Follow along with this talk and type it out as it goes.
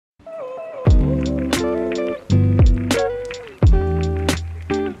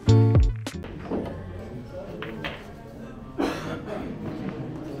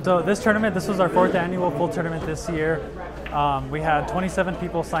So this tournament, this was our 4th annual full tournament this year. We had 27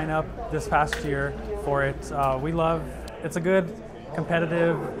 people sign up this past year for it. It's a good,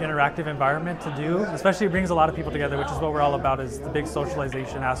 competitive, interactive environment to do. Especially it brings a lot of people together, which is what we're all about, is the big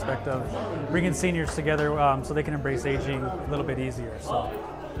socialization aspect of bringing seniors together so they can embrace aging a little bit easier. So.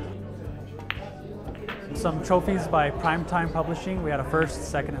 Some trophies by Primetime Publishing. We had a 1st,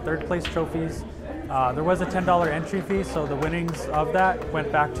 2nd, and 3rd place trophies. There was a $10 entry fee, so the winnings of that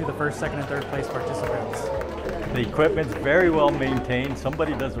went back to the 1st, 2nd, and 3rd place participants. The equipment's very well maintained.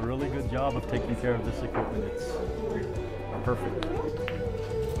 Somebody does a really good job of taking care of this equipment. It's perfect.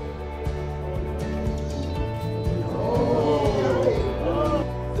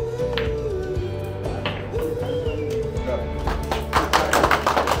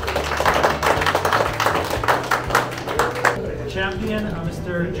 Champion,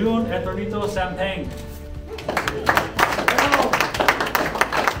 Mr. June Etornito Sampeng.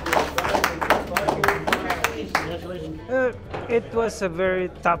 It was a very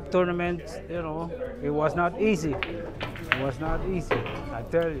tough tournament, you know. It was not easy. It was not easy, I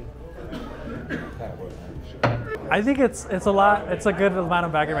tell you. I think it's a good amount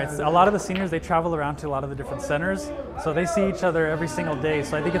of background. A lot of the seniors, they travel around to a lot of the different centers, so they see each other every single day.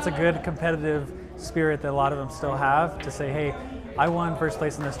 So I think it's a good competitive spirit that a lot of them still have to say, hey, I won 1st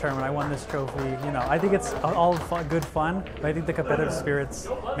place in this tournament, I won this trophy. You know, I think it's all fun, good fun, but I think the competitive spirits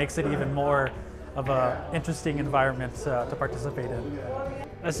makes it even more of an interesting environment to participate in.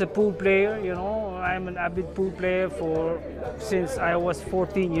 As a pool player, you know, I'm an avid pool player since I was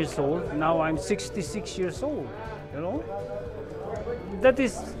 14 years old. Now I'm 66 years old, you know. That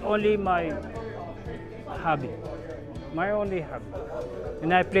is only my hobby, my only hobby.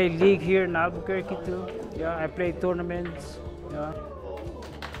 And I play league here in Albuquerque too. Yeah, I play tournaments. Yeah.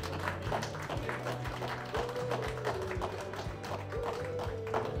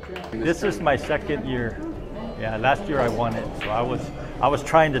 This is my 2nd year. Yeah, last year I won it, so I was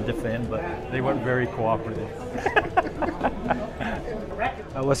trying to defend, but they weren't very cooperative.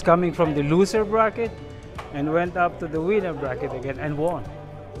 I was coming from the loser bracket and went up to the winner bracket again and won.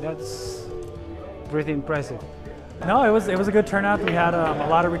 That's pretty impressive. No, it was a good turnout. We had a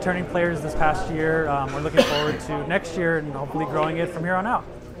lot of returning players this past year. We're looking forward to next year and hopefully growing it from here on out.